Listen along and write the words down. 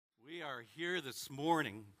are here this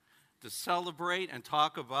morning to celebrate and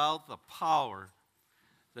talk about the power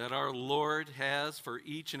that our Lord has for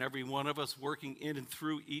each and every one of us, working in and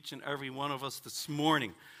through each and every one of us this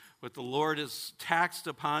morning. What the Lord has taxed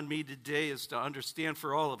upon me today is to understand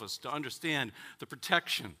for all of us, to understand the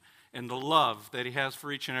protection and the love that He has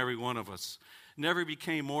for each and every one of us. Never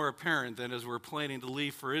became more apparent than as we're planning to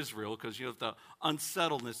leave for Israel, because you have the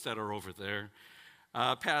unsettledness that are over there.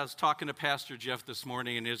 I was talking to Pastor Jeff this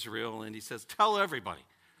morning in Israel, and he says, "Tell everybody,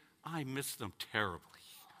 I miss them terribly."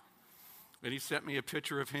 And he sent me a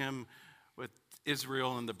picture of him with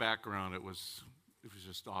Israel in the background. It was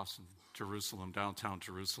just awesome. Jerusalem, downtown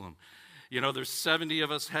Jerusalem. You know, there's 70 of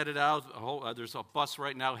us headed out. There's a bus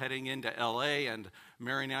right now heading into L.A., and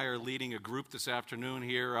Mary and I are leading a group this afternoon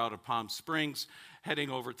here out of Palm Springs, heading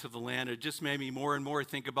over to the land. It just made me more and more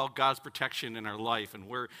think about God's protection in our life, and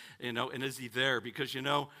where, and is He there? Because you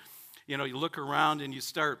look around and you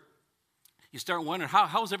start wondering,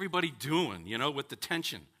 how's everybody doing, with the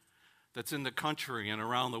tension that's in the country and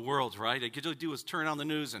around the world, right? All you do is turn on the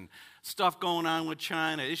news and stuff going on with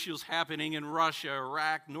China, issues happening in Russia,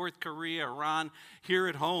 Iraq, North Korea, Iran, here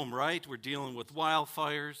at home, right? We're dealing with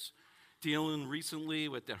wildfires, dealing recently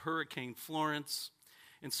with the Hurricane Florence.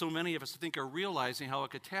 And so many of us, I think, are realizing how a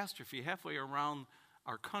catastrophe halfway around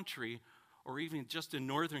our country, or even just in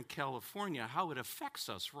Northern California, how it affects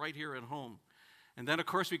us right here at home. And then, of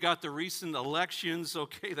course, we got the recent elections,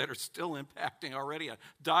 that are still impacting already a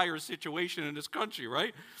dire situation in this country,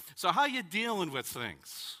 right? So how are you dealing with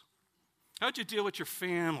things? How'd you deal with your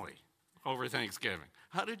family over Thanksgiving?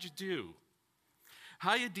 How did you do?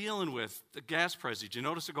 How are you dealing with the gas prices? You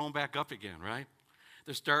notice they're going back up again, right?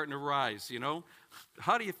 They're starting to rise,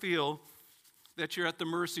 How do you feel that you're at the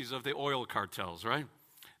mercies of the oil cartels, right?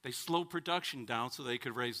 They slow production down so they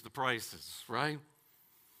could raise the prices, right?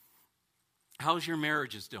 How's your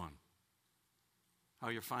marriages doing? How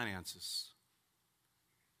are your finances?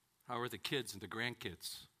 How are the kids and the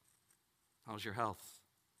grandkids? How's your health?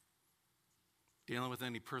 Dealing with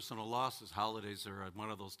any personal losses? Holidays are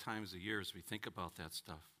one of those times of years we think about that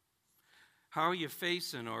stuff. How are you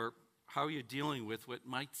facing, or how are you dealing with what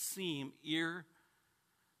might seem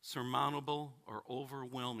insurmountable or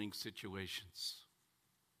overwhelming situations?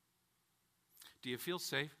 Do you feel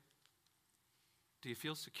safe? Do you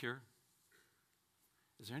feel secure?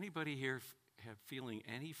 Is there anybody here feeling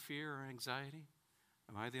any fear or anxiety?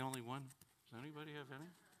 Am I the only one? Does anybody have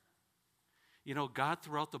any? God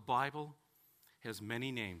throughout the Bible has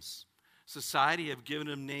many names. Society have given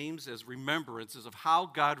Him names as remembrances of how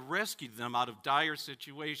God rescued them out of dire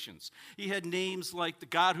situations. He had names like the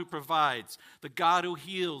God who provides, the God who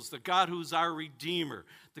heals, the God who's our Redeemer,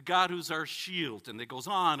 the God who's our shield. And it goes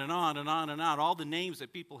on and on and on and on, all the names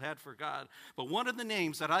that people had for God. But one of the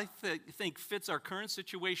names that I think fits our current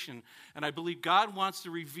situation, and I believe God wants to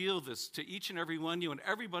reveal this to each and every one of you and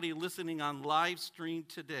everybody listening on live stream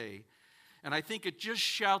today, and I think it just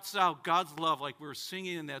shouts out God's love, like we were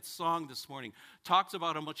singing in that song this morning. Talks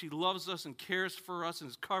about how much He loves us and cares for us and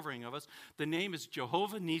is covering of us. The name is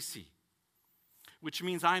Jehovah Nissi, which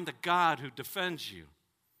means I'm the God who defends you.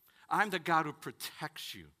 I'm the God who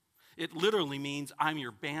protects you. It literally means I'm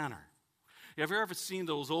your banner. Have you ever seen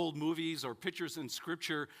those old movies or pictures in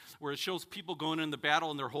Scripture where it shows people going into battle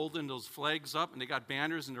and they're holding those flags up and they got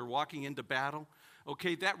banners and they're walking into battle?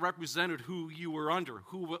 That represented who you were under,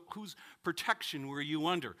 whose protection were you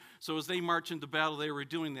under. So as they marched into battle, they were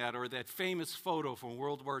doing that. Or that famous photo from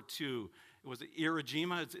World War II, was it Iwo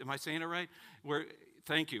Jima? Am I saying it right?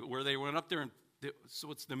 Thank you. Where they went up there,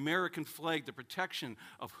 so it's the American flag, the protection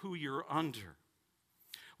of who you're under.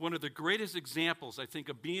 One of the greatest examples, I think,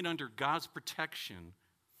 of being under God's protection,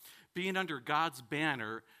 being under God's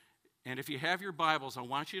banner, and if you have your Bibles, I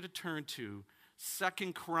want you to turn to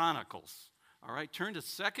 2 Chronicles. All right, turn to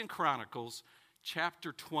 2 Chronicles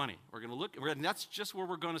chapter 20. We're going to look, and that's just where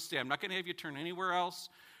we're going to stay. I'm not going to have you turn anywhere else,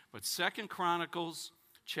 but 2 Chronicles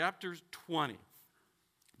chapter 20.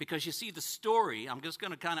 Because you see the story, I'm just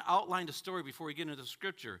going to kind of outline the story before we get into the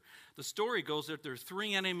Scripture. The story goes that there are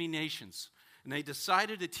three enemy nations, and they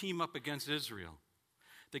decided to team up against Israel.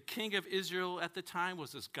 The king of Israel at the time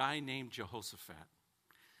was this guy named Jehoshaphat.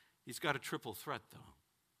 He's got a triple threat, though.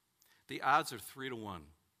 The odds are 3-1.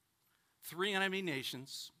 Three enemy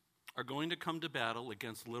nations are going to come to battle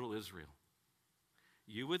against little Israel.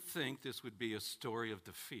 You would think this would be a story of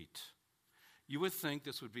defeat. You would think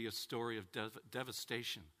this would be a story of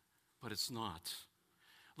devastation, but it's not.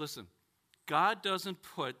 Listen, God doesn't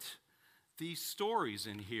put these stories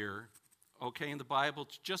in here, in the Bible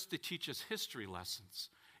just to teach us history lessons.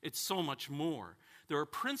 It's so much more. There are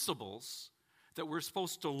principles that we're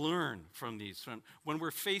supposed to learn from these. When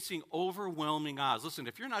we're facing overwhelming odds. Listen,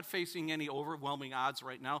 if you're not facing any overwhelming odds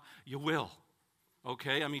right now, you will.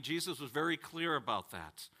 Okay? I mean, Jesus was very clear about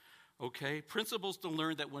that. Okay? Principles to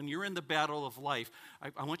learn that when you're in the battle of life,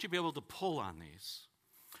 I want you to be able to pull on these.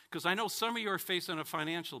 Because I know some of you are facing a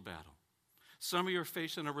financial battle. Some of you are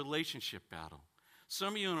facing a relationship battle.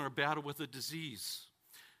 Some of you are in a battle with a disease.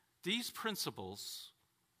 These principles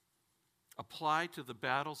apply to the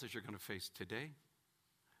battles that you're going to face today,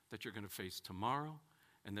 that you're going to face tomorrow,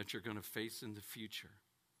 and that you're going to face in the future,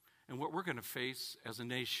 and what we're going to face as a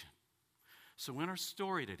nation. So in our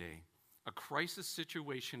story today, a crisis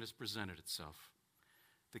situation has presented itself.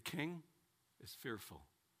 The king is fearful.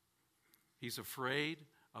 He's afraid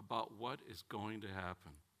about what is going to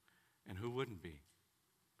happen. And who wouldn't be?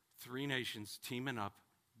 3 nations teaming up,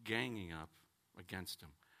 ganging up against him.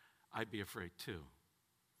 I'd be afraid too.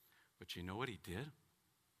 But you know what he did?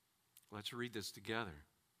 Let's read this together.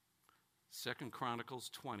 2 Chronicles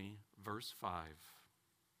 20, verse 5.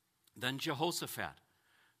 Then Jehoshaphat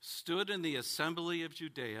stood in the assembly of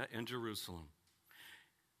Judea and Jerusalem,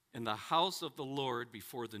 in the house of the Lord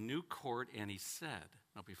before the new court, and he said,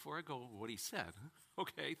 now before I go, what he said,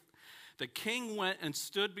 okay, the king went and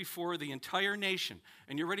stood before the entire nation.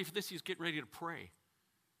 And you're ready for this? He's getting ready to pray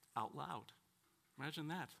out loud. Imagine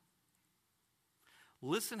that.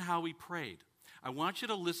 Listen how he prayed. I want you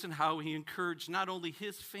to listen how he encouraged not only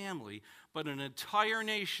his family, but an entire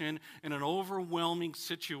nation in an overwhelming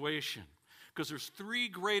situation. Because there's 3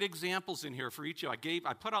 great examples in here for each of you.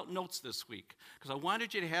 I put out notes this week because I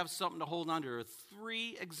wanted you to have something to hold on to. There are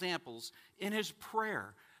 3 examples in his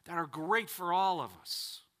prayer that are great for all of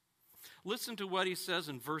us. Listen to what he says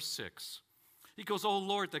in verse 6. He goes, "O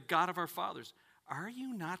Lord, the God of our fathers, are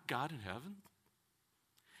you not God in heaven?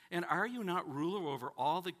 And are you not ruler over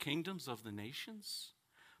all the kingdoms of the nations?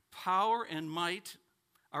 Power and might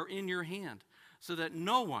are in your hand, so that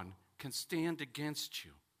no one can stand against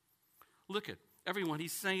you." Look at everyone,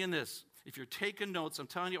 he's saying this. If you're taking notes, I'm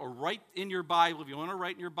telling you, or write in your Bible, if you want to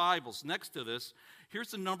write in your Bibles next to this,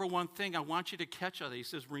 here's the number one thing I want you to catch out of it. He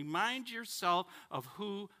says, remind yourself of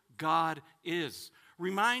who God is.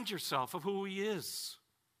 Remind yourself of who he is.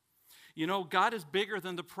 You know, God is bigger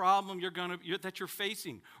than the problem that you're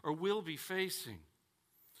facing or will be facing.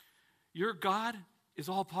 Your God is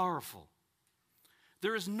all-powerful.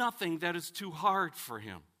 There is nothing that is too hard for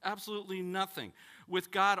him. Absolutely nothing.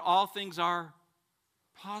 With God, all things are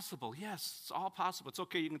possible. Yes, it's all possible. It's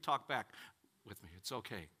okay. You can talk back with me. It's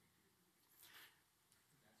okay.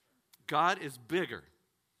 God is bigger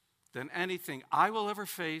than anything I will ever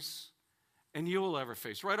face and you will ever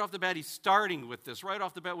face. Right off the bat, he's starting with this, right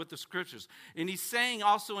off the bat with the scriptures. And he's saying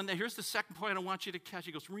also, and here's the second point I want you to catch.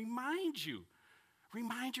 He goes, remind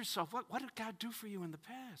yourself, what did God do for you in the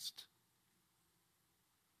past?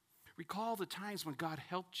 Recall the times when God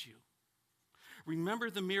helped you. Remember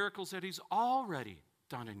the miracles that he's already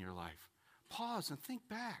done in your life. Pause and think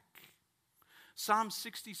back. Psalm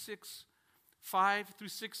 66,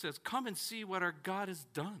 5-6 says, "Come and see what our God has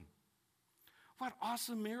done. What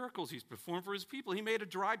awesome miracles he's performed for his people. He made a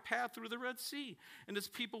dry path through the Red Sea, and his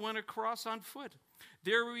people went across on foot.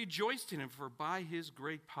 There we rejoiced in him, for by his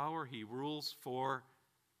great power he rules forever."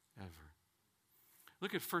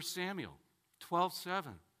 Look at 1 Samuel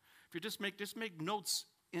 12:7. If you just make notes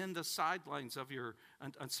in the sidelines of your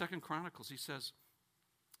on 2 Chronicles, he says,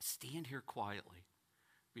 "Stand here quietly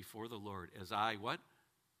before the Lord as I," what?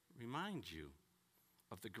 "Remind you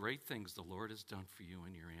of the great things the Lord has done for you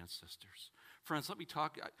and your ancestors." Friends, let me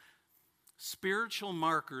talk. Spiritual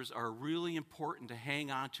markers are really important to hang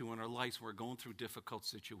on to in our lives when we're going through difficult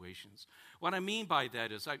situations. What I mean by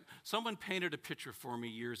that is, someone painted a picture for me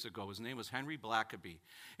years ago. His name was Henry Blackaby.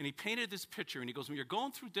 And he painted this picture, and he goes, when you're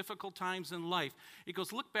going through difficult times in life, he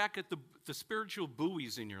goes, look back at the spiritual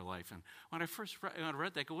buoys in your life. And when I first read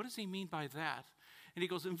that, I go, what does he mean by that? And he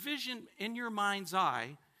goes, envision in your mind's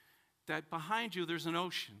eye that behind you there's an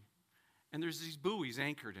ocean, and there's these buoys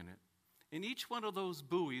anchored in it. And each one of those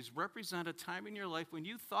buoys represent a time in your life when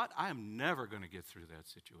you thought, I am never going to get through that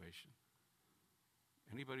situation.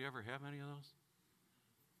 Anybody ever have any of those?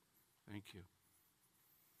 Thank you.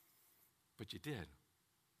 But you did.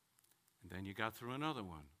 And then you got through another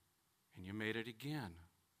one, and you made it again.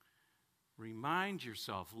 Remind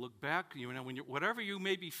yourself, look back, whatever you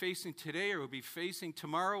may be facing today or will be facing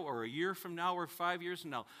tomorrow or a year from now or 5 years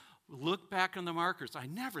from now, look back on the markers. I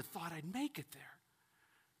never thought I'd make it there.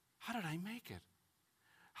 How did I make it?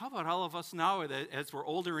 How about all of us now, as we're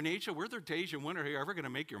older in age, were there days you wonder, are you ever going to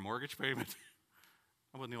make your mortgage payment?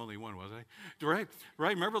 I wasn't the only one, was I? Right?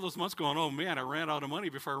 Remember those months going, oh man, I ran out of money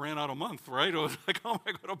before I ran out of month, right? It was like, oh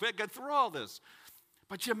my God, I better get through all this.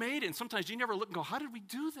 But you made it, and sometimes you never look and go, how did we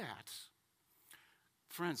do that?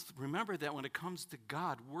 Friends, remember that when it comes to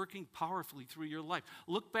God working powerfully through your life,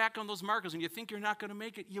 look back on those markers and you think you're not going to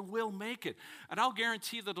make it, you will make it. And I'll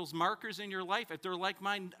guarantee that those markers in your life, if they're like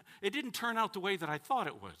mine, it didn't turn out the way that I thought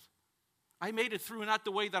it would. I made it through not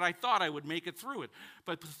the way that I thought I would make it through it.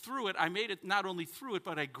 But through it, I made it not only through it,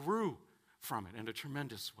 but I grew from it in a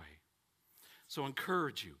tremendous way. So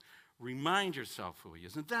encourage you. Remind yourself who he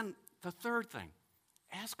is. And then the third thing,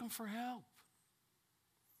 ask him for help.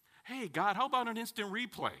 Hey, God, how about an instant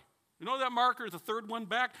replay? You know that marker, the third one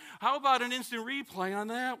back? How about an instant replay on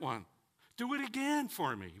that one? Do it again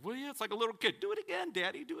for me, will you? It's like a little kid. Do it again,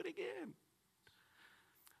 Daddy, do it again.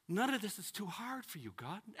 None of this is too hard for you,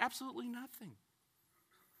 God. Absolutely nothing.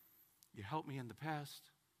 You helped me in the past.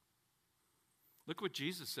 Look what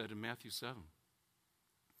Jesus said in Matthew 7.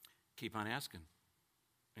 Keep on asking,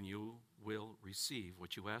 and you will receive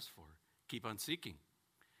what you ask for. Keep on seeking,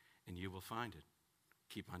 and you will find it.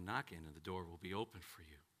 Keep on knocking, and the door will be open for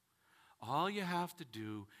you. All you have to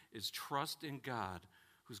do is trust in God,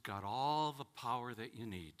 who's got all the power that you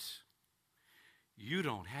need. You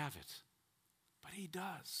don't have it, but he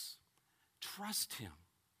does. Trust him.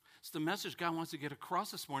 It's the message God wants to get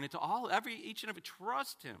across this morning to each and every.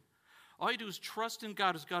 Trust him. All you do is trust in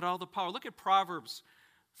God, who's got all the power. Look at Proverbs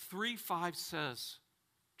 3:5 says,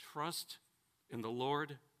 trust in the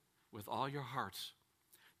Lord with all your heart.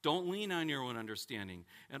 Don't lean on your own understanding,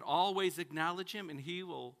 and always acknowledge him, and he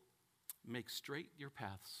will make straight your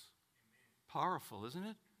paths. Powerful, isn't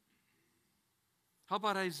it? How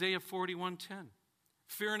about Isaiah 41:10?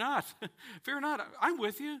 Fear not. Fear not. I'm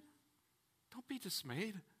with you. Don't be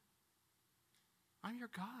dismayed. I'm your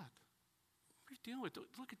God. What are you dealing with?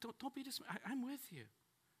 Don't be dismayed. I'm with you.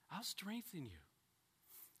 I'll strengthen you.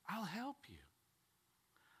 I'll help you.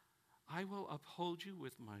 I will uphold you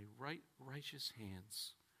with my righteous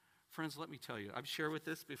hands. Friends, let me tell you, I've shared with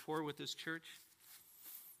this before with this church.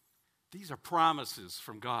 These are promises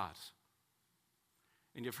from God.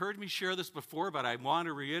 And you've heard me share this before, but I want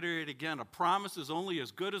to reiterate again. A promise is only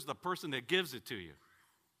as good as the person that gives it to you.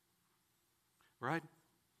 Right?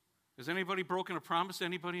 Has anybody broken a promise to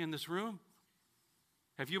anybody in this room?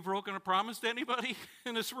 Have you broken a promise to anybody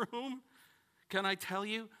in this room? Can I tell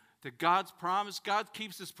you that God's promise, God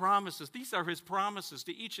keeps his promises. These are his promises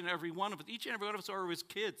to each and every one of us. Each and every one of us are his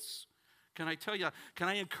kids. Can I tell you, can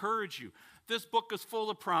I encourage you? This book is full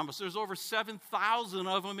of promises. There's over 7,000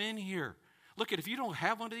 of them in here. Look, if you don't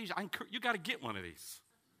have one of these, you got to get one of these.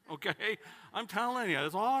 Okay? I'm telling you,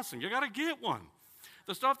 it's awesome. You got to get one.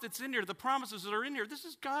 The stuff that's in here, the promises that are in here, this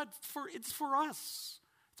is God, it's for us.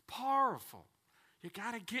 It's powerful. You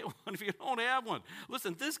got to get one if you don't have one.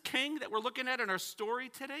 Listen, this king that we're looking at in our story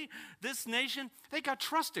today, this nation, they got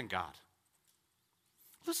trust in God.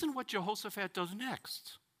 Listen what Jehoshaphat does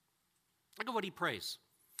next. Look at what he prays.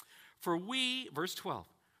 For we, verse 12,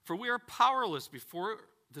 for we are powerless before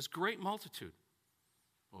this great multitude.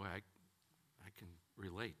 Boy, I can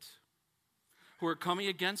relate. Who are coming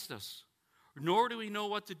against us. Nor do we know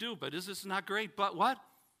what to do. But is this not great? But what?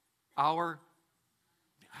 Our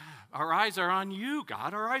eyes are on you,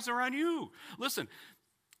 God. Our eyes are on you. Listen,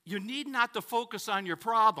 you need not to focus on your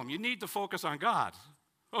problem. You need to focus on God.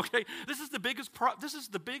 Okay? This is the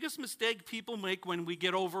biggest mistake people make when we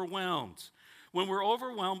get overwhelmed. When we're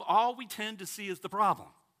overwhelmed, all we tend to see is the problem.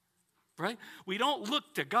 Right? We don't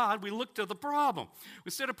look to God, we look to the problem.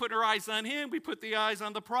 Instead of putting our eyes on him, we put the eyes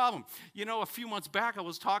on the problem. You know, a few months back I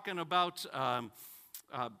was talking about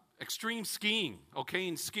extreme skiing, okay?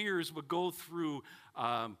 And skiers would go through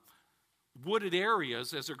wooded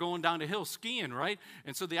areas as they're going down the hill skiing, right?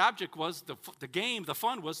 And so the object was, the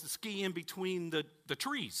fun was to ski in between the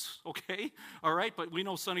trees, okay? All right, but we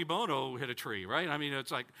know Sonny Bono hit a tree, right? I mean,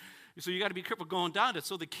 it's like, so you got to be careful going down it.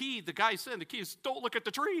 So the guy said, the key is don't look at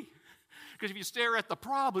the tree. Because if you stare at the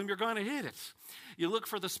problem, you're going to hit it. You look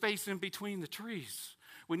for the space in between the trees.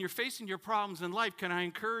 When you're facing your problems in life, can I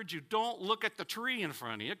encourage you, don't look at the tree in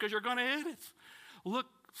front of you because you're going to hit it. Look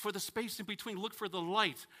for the space in between. Look for the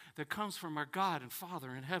light that comes from our God and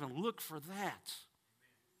Father in heaven. Look for that.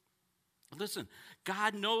 Listen,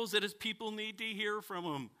 God knows that his people need to hear from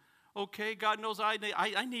him. Okay, God knows I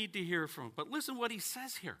need to hear from him. But listen what he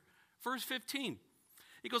says here. Verse 15.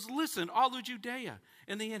 He goes, listen, all of Judea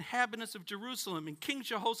and the inhabitants of Jerusalem and King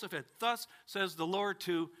Jehoshaphat, thus says the Lord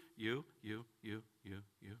to you, and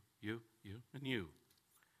you.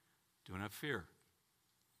 Do not fear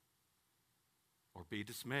or be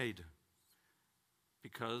dismayed.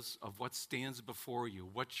 because of what stands before you,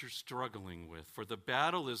 what you're struggling with. For the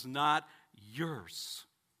battle is not yours,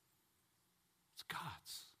 it's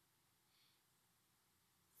God's.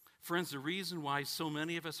 Friends, the reason why so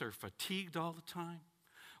many of us are fatigued all the time,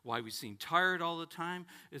 why we seem tired all the time,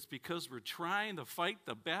 is because we're trying to fight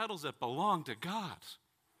the battles that belong to God.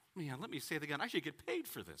 Man, let me say it again. I should get paid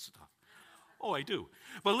for this stuff. Oh, I do.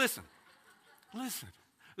 But listen.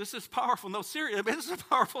 This is powerful. No, seriously, this is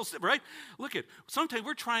powerful, right? Look at, sometimes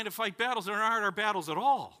we're trying to fight battles that aren't our battles at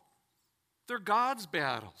all. They're God's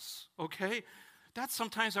battles, okay? That's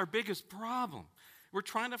sometimes our biggest problem. We're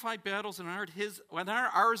trying to fight battles that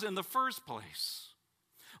aren't ours in the first place.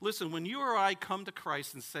 Listen, when you or I come to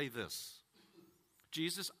Christ and say this,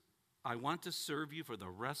 Jesus, I want to serve you for the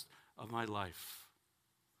rest of my life.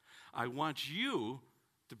 I want you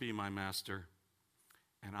to be my master,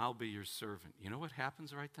 and I'll be your servant. You know what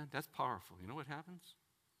happens right then? That's powerful. You know what happens?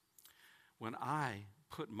 When I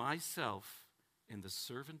put myself in the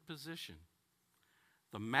servant position,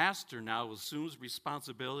 the master now assumes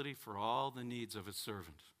responsibility for all the needs of his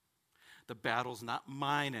servant. The battle's not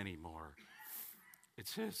mine anymore.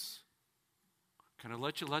 It's his. Can I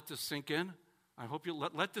let this sink in? I hope you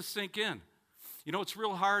let this sink in. You know, it's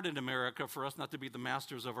real hard in America for us not to be the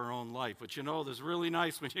masters of our own life. But you know, it's really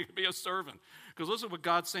nice when you can be a servant. Because listen to what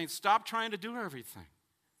God's saying. Stop trying to do everything.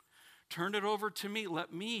 Turn it over to me.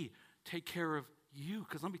 Let me take care of you.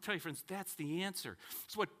 Because let me tell you, friends, that's the answer.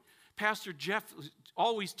 It's what Pastor Jeff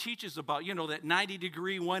always teaches about, you know, that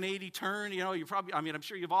 90-degree, 180 turn. You know, I'm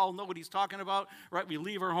sure you all know what he's talking about, right? We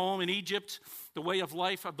leave our home in Egypt. The way of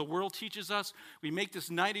life of the world teaches us. We make this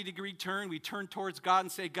 90-degree turn. We turn towards God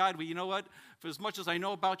and say, God, well, you know what? For as much as I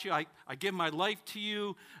know about you, I give my life to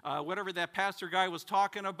you. Whatever that pastor guy was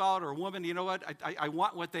talking about, or woman, you know what? I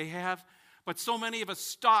want what they have. But so many of us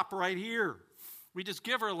stop right here. We just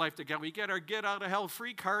give our life to God. We get our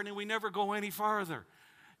get-out-of-hell-free card, and we never go any farther.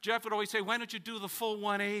 Jeff would always say, why don't you do the full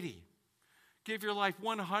 180? Give your life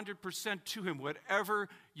 100% to him, whatever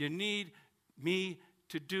you need me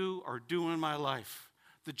to do or do in my life.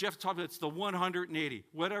 The Jeff taught me it's the 180.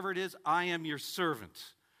 Whatever it is, I am your servant.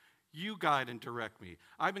 You guide and direct me.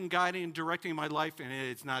 I've been guiding and directing my life, and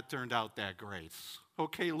it's not turned out that great.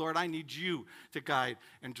 Okay, Lord, I need you to guide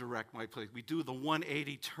and direct my place. We do the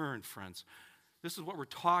 180 turn, friends. This is what we're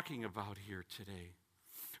talking about here today.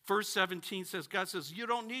 Verse 17 says, God says, you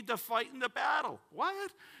don't need to fight in the battle.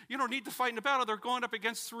 What? You don't need to fight in the battle. They're going up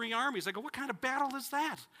against 3 armies. I go, what kind of battle is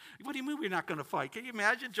that? What do you mean we're not going to fight? Can you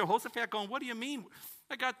imagine Jehoshaphat going, what do you mean?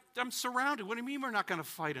 I'm surrounded. What do you mean we're not going to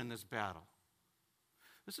fight in this battle?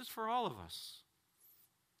 This is for all of us.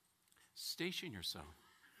 Station yourself.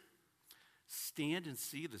 Stand and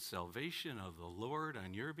see the salvation of the Lord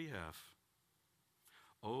on your behalf.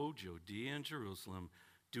 O Judea and Jerusalem,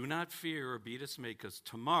 do not fear or be dismayed, because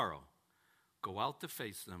tomorrow go out to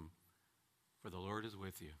face them, for the Lord is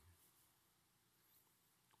with you.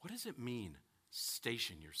 What does it mean,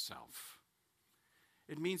 station yourself?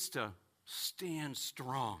 It means to stand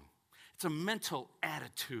strong. It's a mental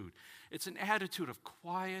attitude. It's an attitude of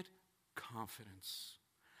quiet confidence.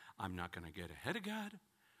 I'm not going to get ahead of God,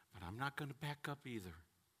 but I'm not going to back up either.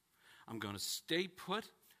 I'm going to stay put,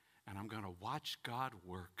 and I'm going to watch God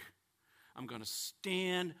work. I'm going to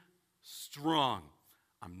stand strong.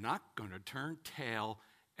 I'm not going to turn tail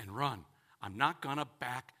and run. I'm not going to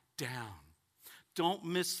back down. Don't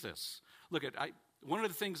miss this. Look, one of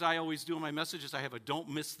the things I always do in my message is I have a don't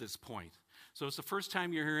miss this point. So it's the first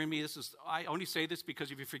time you're hearing me. I only say this because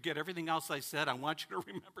if you forget everything else I said, I want you to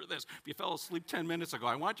remember this. If you fell asleep 10 minutes ago,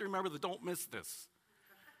 I want you to remember the don't miss this.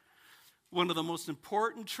 One of the most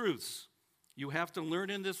important truths you have to learn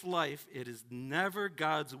in this life, it is never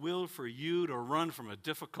God's will for you to run from a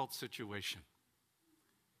difficult situation.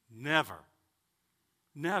 Never.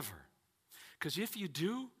 Never. Because if you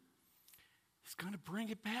do, He's going to bring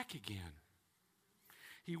it back again.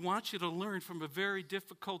 He wants you to learn from a very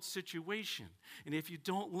difficult situation. And if you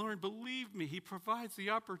don't learn, believe me, He provides the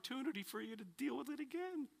opportunity for you to deal with it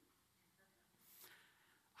again.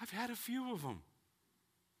 I've had a few of them.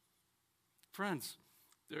 Friends,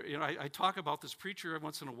 I talk about this preacher every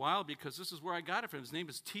once in a while because this is where I got it from. His name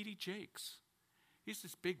is T.D. Jakes. He's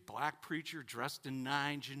this big black preacher dressed in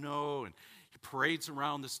nines, and he parades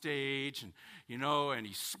around the stage, and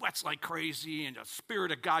he sweats like crazy, and the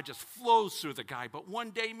Spirit of God just flows through the guy. But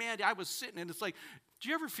one day, man, I was sitting, and it's like, do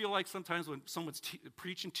you ever feel like sometimes when someone's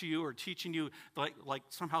preaching to you or teaching you, like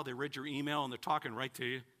somehow they read your email and they're talking right to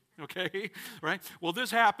you? Okay, right? Well,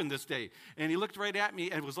 this happened this day. And he looked right at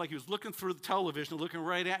me, and it was like he was looking through the television, looking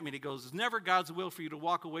right at me, and he goes, it's never God's will for you to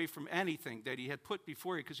walk away from anything that He had put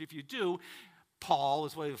before you, because if you do, Paul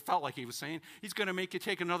is what it felt like he was saying. He's going to make you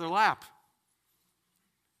take another lap.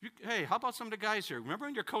 Hey, how about some of the guys here? Remember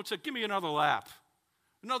when your coach said, give me another lap?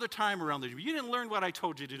 Another time around the gym. You didn't learn what I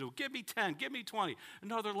told you to do. Give me 10, give me 20.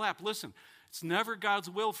 Another lap. Listen, it's never God's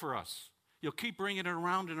will for us. You'll keep bringing it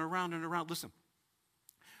around and around and around. Listen,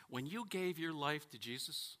 when you gave your life to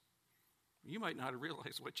Jesus, you might not have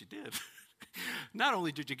realized what you did. Not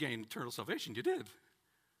only did you gain eternal salvation, you did.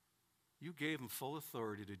 You gave him full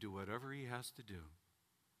authority to do whatever he has to do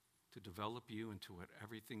to develop you into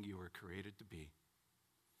everything you were created to be.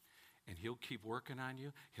 And he'll keep working on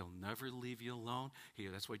you. He'll never leave you alone.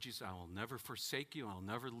 That's why Jesus said, I will never forsake you. I'll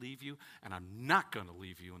never leave you. And I'm not going to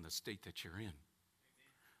leave you in the state that you're in. Amen.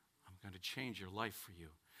 I'm going to change your life for you.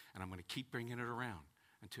 And I'm going to keep bringing it around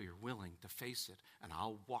until you're willing to face it. And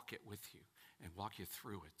I'll walk it with you and walk you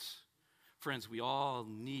through it. Friends, we all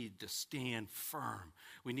need to stand firm.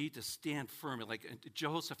 We need to stand firm. Like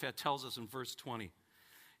Jehoshaphat tells us in verse 20.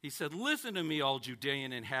 He said, listen to me, all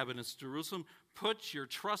Judean inhabitants of Jerusalem. Put your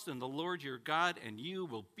trust in the Lord your God, and you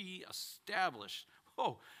will be established.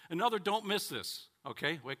 Oh, another don't miss this.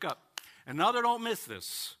 Okay, wake up. Another don't miss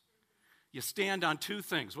this. You stand on two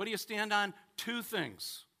things. What do you stand on? Two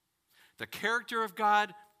things. The character of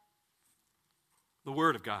God, the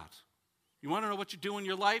Word of God. You want to know what you do in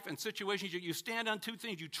your life and situations? You stand on two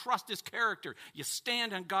things. You trust his character. You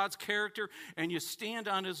stand on God's character, and you stand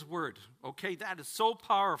on his word. Okay, that is so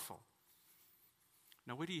powerful.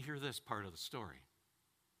 Now, where do you hear this part of the story?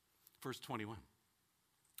 Verse 21.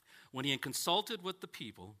 When he had consulted with the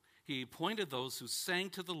people, he appointed those who sang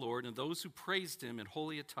to the Lord and those who praised him in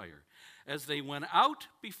holy attire. As they went out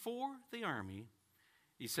before the army,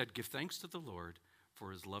 he said, give thanks to the Lord, for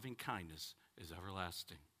his loving kindness is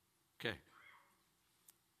everlasting. Okay.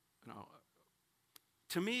 Now,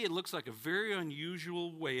 to me, it looks like a very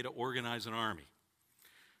unusual way to organize an army.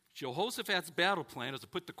 Jehoshaphat's battle plan is to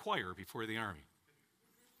put the choir before the army.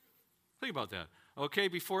 Think about that. Okay,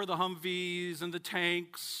 before the Humvees and the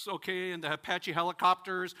tanks, okay, and the Apache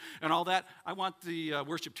helicopters and all that, I want the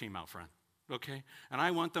worship team out front, okay? And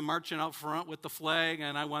I want them marching out front with the flag,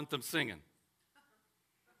 and I want them singing.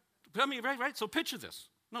 I mean, right? So picture this.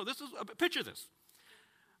 No, picture this.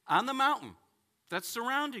 On the mountain that's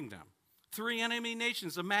surrounding them, 3 enemy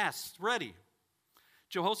nations amassed, ready.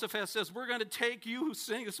 Jehoshaphat says, we're going to take you who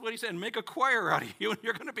sing, this is what he said, and make a choir out of you, and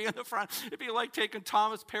you're going to be in the front. It'd be like taking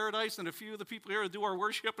Thomas Paradise and a few of the people here to do our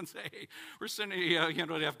worship and say, hey, we're sending you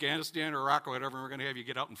to Afghanistan or Iraq or whatever, and we're going to have you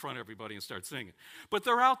get out in front of everybody and start singing. But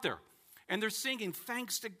they're out there, and they're singing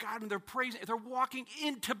thanks to God, and they're praising. They're walking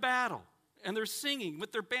into battle, and they're singing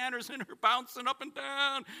with their banners, and they're bouncing up and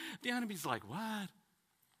down. The enemy's like, what?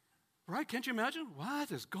 Right? Can't you imagine?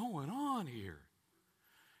 What is going on here?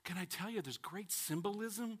 Can I tell you there's great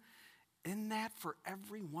symbolism in that for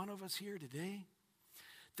every one of us here today?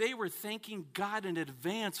 They were thanking God in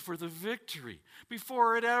advance for the victory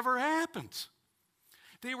before it ever happened.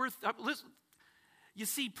 They were, listen, you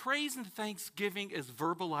see, praise and thanksgiving is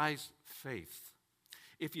verbalized faith.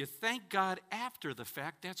 If you thank God after the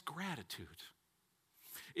fact, that's gratitude.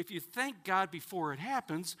 If you thank God before it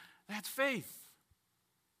happens, that's faith.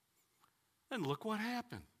 And look what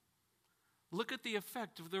happened. Look at the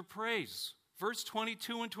effect of their praise. Verse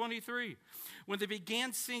 22 and 23. When they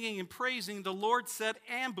began singing and praising, the Lord set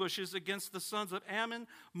ambushes against the sons of Ammon,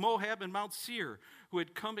 Moab, and Mount Seir, who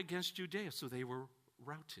had come against Judea. So they were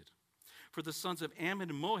routed. For the sons of Ammon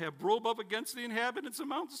and Moab rose up against the inhabitants of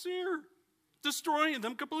Mount Seir, destroying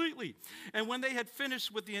them completely. And when they had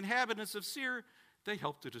finished with the inhabitants of Seir, they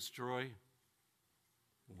helped to destroy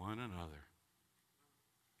one another.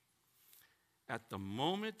 At the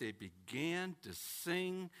moment they began to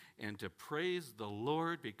sing and to praise the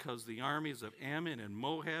Lord because the armies of Ammon and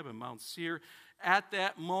Moab and Mount Seir, at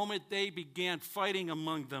that moment they began fighting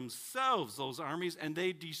among themselves, those armies, and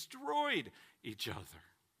they destroyed each other.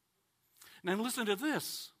 Now listen to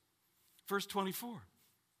this, verse 24.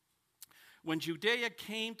 When Judea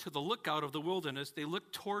came to the lookout of the wilderness, they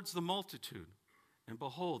looked towards the multitude, and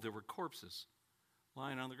behold, there were corpses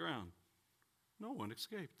lying on the ground. No one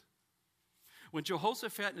escaped. When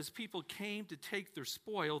Jehoshaphat and his people came to take their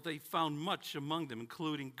spoil, they found much among them,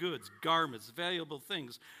 including goods, garments, valuable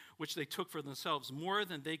things, which they took for themselves, more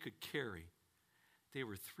than they could carry. They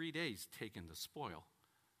were 3 days taking the spoil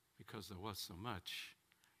because there was so much.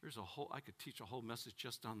 I could teach a whole message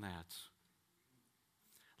just on that.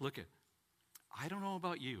 Look at, I don't know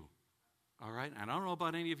about you, all right? And I don't know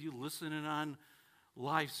about any of you listening on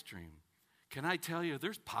live stream. Can I tell you,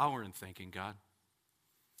 there's power in thanking God.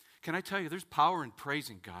 Can I tell you, there's power in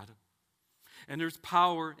praising God. And there's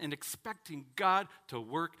power in expecting God to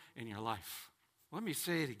work in your life. Let me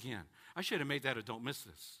say it again. I should have made that a don't miss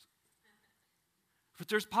this. But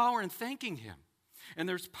there's power in thanking him. And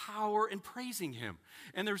there's power in praising him.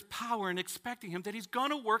 And there's power in expecting him that he's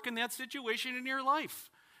going to work in that situation in your life.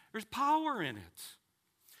 There's power in it.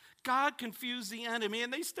 God confused the enemy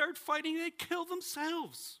and they start fighting. They kill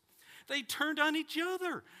themselves. They turned on each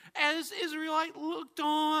other as Israelite looked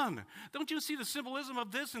on. Don't you see the symbolism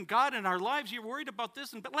of this and God in our lives? You're worried about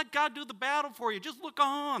this, but let God do the battle for you. Just look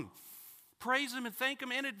on. Praise him and thank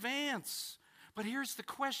him in advance. But here's the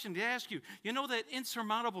question to ask you. You know that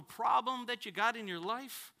insurmountable problem that you got in your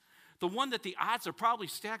life? The one that the odds are probably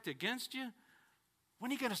stacked against you?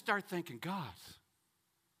 When are you going to start thanking God?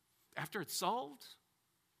 After it's solved?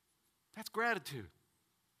 That's gratitude.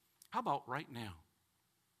 How about right now?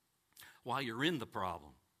 While you're in the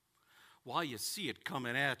problem, while you see it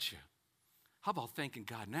coming at you, how about thanking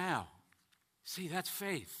God now? See, that's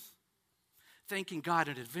faith. Thanking God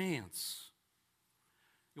in advance.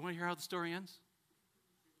 You want to hear how the story ends?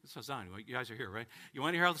 This is on. You guys are here, right? You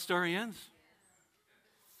want to hear how the story ends?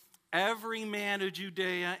 Every man of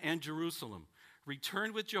Judea and Jerusalem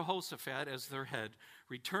returned with Jehoshaphat as their head,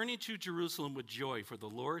 returning to Jerusalem with joy, for the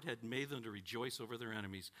Lord had made them to rejoice over their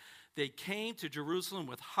enemies. They came to Jerusalem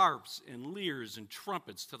with harps and lyres and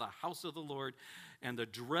trumpets to the house of the Lord, and the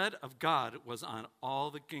dread of God was on all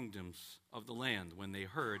the kingdoms of the land when they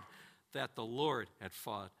heard that the Lord had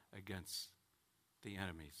fought against the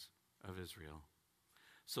enemies of Israel.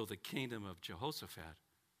 So the kingdom of Jehoshaphat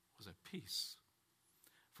was at peace,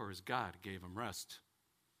 for his God gave him rest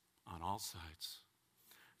on all sides.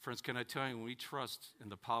 Friends, can I tell you, when we trust in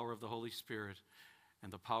the power of the Holy Spirit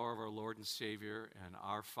and the power of our Lord and Savior and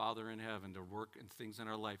our Father in heaven to work in things in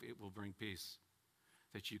our life, it will bring peace.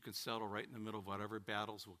 That you can settle right in the middle of whatever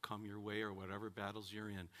battles will come your way or whatever battles you're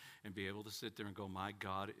in and be able to sit there and go, my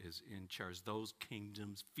God is in charge. Those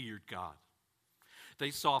kingdoms feared God.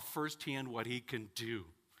 They saw firsthand what he can do.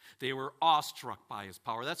 They were awestruck by his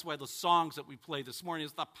power. That's why the songs that we play this morning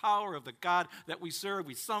is the power of the God that we serve.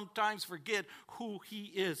 We sometimes forget who he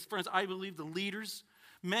is. Friends, I believe the leaders,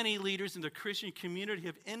 many leaders in the Christian community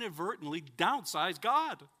have inadvertently downsized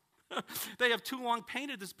God. They have too long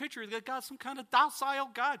painted this picture that God's some kind of docile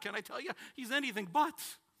God. Can I tell you? He's anything but.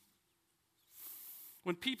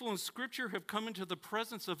 When people in Scripture have come into the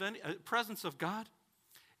presence of God,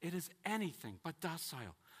 it is anything but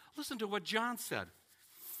docile. Listen to what John said.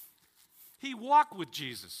 He walked with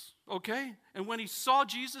Jesus, okay? And when he saw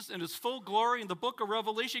Jesus in his full glory in the book of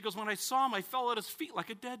Revelation, he goes, when I saw him, I fell at his feet like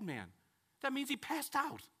a dead man. That means he passed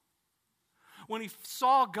out. When he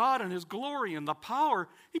saw God in his glory and the power,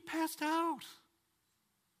 he passed out.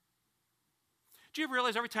 Do you ever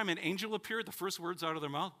realize every time an angel appeared, the first words out of their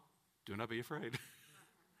mouth? Do not be afraid.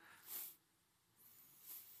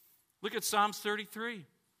 Look at Psalms 33.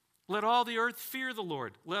 Let all the earth fear the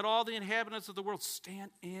Lord. Let all the inhabitants of the world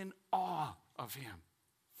stand in awe of him.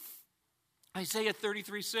 Isaiah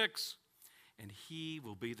 33:6. And he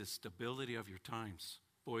will be the stability of your times.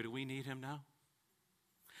 Boy, do we need him now.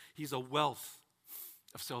 He's a wealth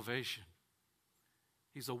of salvation.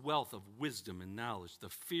 He's a wealth of wisdom and knowledge. The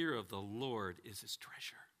fear of the Lord is his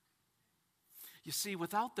treasure. You see,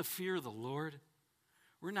 without the fear of the Lord,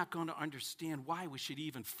 we're not going to understand why we should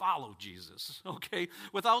even follow Jesus, okay?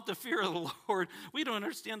 Without the fear of the Lord, we don't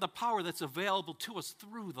understand the power that's available to us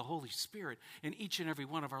through the Holy Spirit in each and every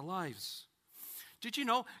one of our lives. Did you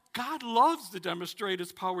know God loves to demonstrate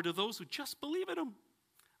his power to those who just believe in him? I'm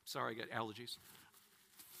sorry, I got allergies.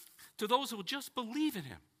 To those who will just believe in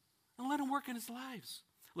him and let him work in his lives.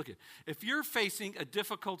 Look, if you're facing a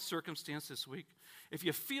difficult circumstance this week, if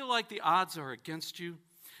you feel like the odds are against you,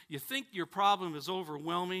 you think your problem is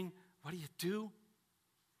overwhelming, what do?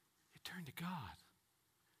 You turn to God.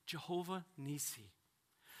 Jehovah Nissi,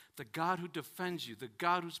 the God who defends you, the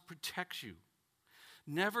God who protects you.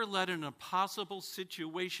 Never let an impossible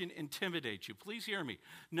situation intimidate you. Please hear me.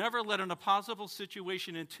 Never let an impossible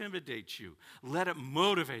situation intimidate you. Let it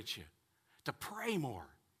motivate you to pray more.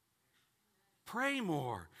 Pray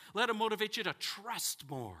more. Let it motivate you to trust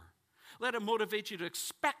more. Let it motivate you to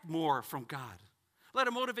expect more from God. Let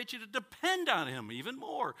it motivate you to depend on him even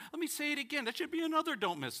more. Let me say it again. That should be another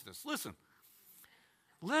don't miss this. Listen.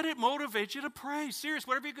 Let it motivate you to pray. Serious,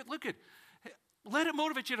 whatever you could look at. Let it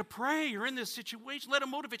motivate you to pray. You're in this situation. Let it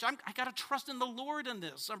motivate you. I got to trust in the Lord in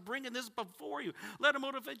this. I'm bringing this before you. Let it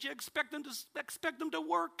motivate you. Expect him to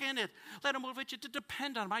work in it. Let it motivate you to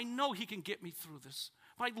depend on him. I know he can get me through this.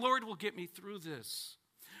 My Lord will get me through this.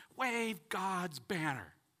 Wave God's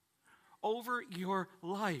banner over your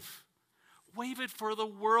life. Wave it for the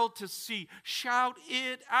world to see. Shout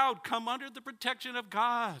it out. Come under the protection of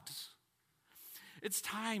God. It's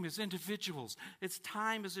time as individuals. It's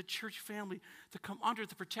time as a church family to come under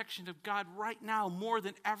the protection of God right now more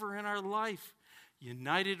than ever in our life.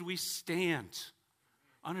 United we stand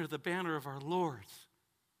under the banner of our Lord.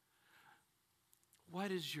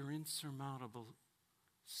 What is your insurmountable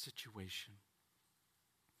situation?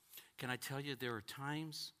 Can I tell you, there are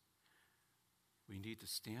times we need to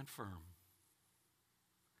stand firm.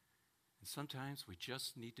 And sometimes we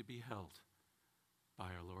just need to be held by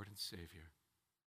our Lord and Savior.